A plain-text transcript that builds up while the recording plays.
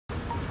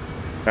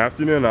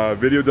Afternoon.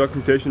 Video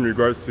documentation in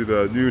regards to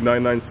the new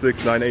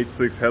 996,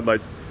 986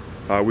 headlight.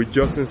 We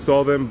just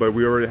installed them, but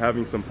we're already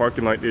having some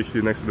parking light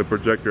issue next to the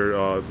projector,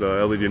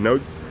 the LED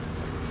nodes.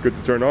 Good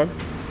to turn on.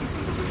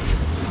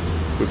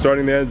 So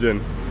starting the engine.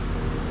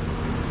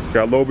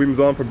 Got low beams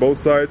on for both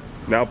sides.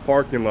 Now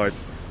parking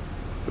lights.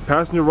 The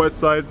passenger right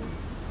side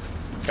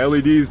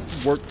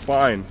LEDs work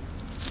fine.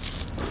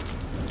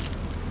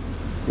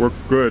 Work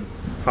good.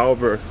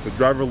 However, the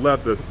driver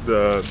left,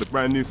 the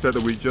brand new set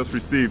that we just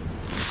received,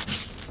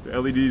 the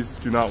LEDs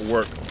do not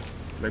work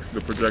next to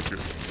the projector.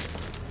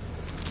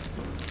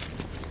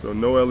 So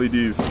no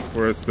LEDs,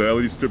 whereas the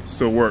LED strip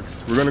still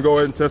works. We're gonna go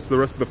ahead and test the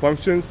rest of the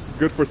functions.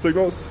 Good for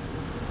signals.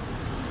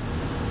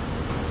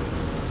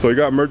 So you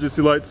got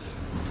emergency lights.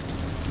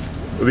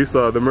 At least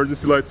the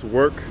emergency lights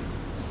work.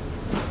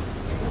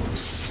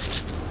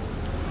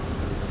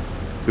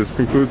 This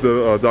concludes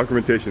the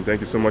documentation.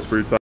 Thank you so much for your time.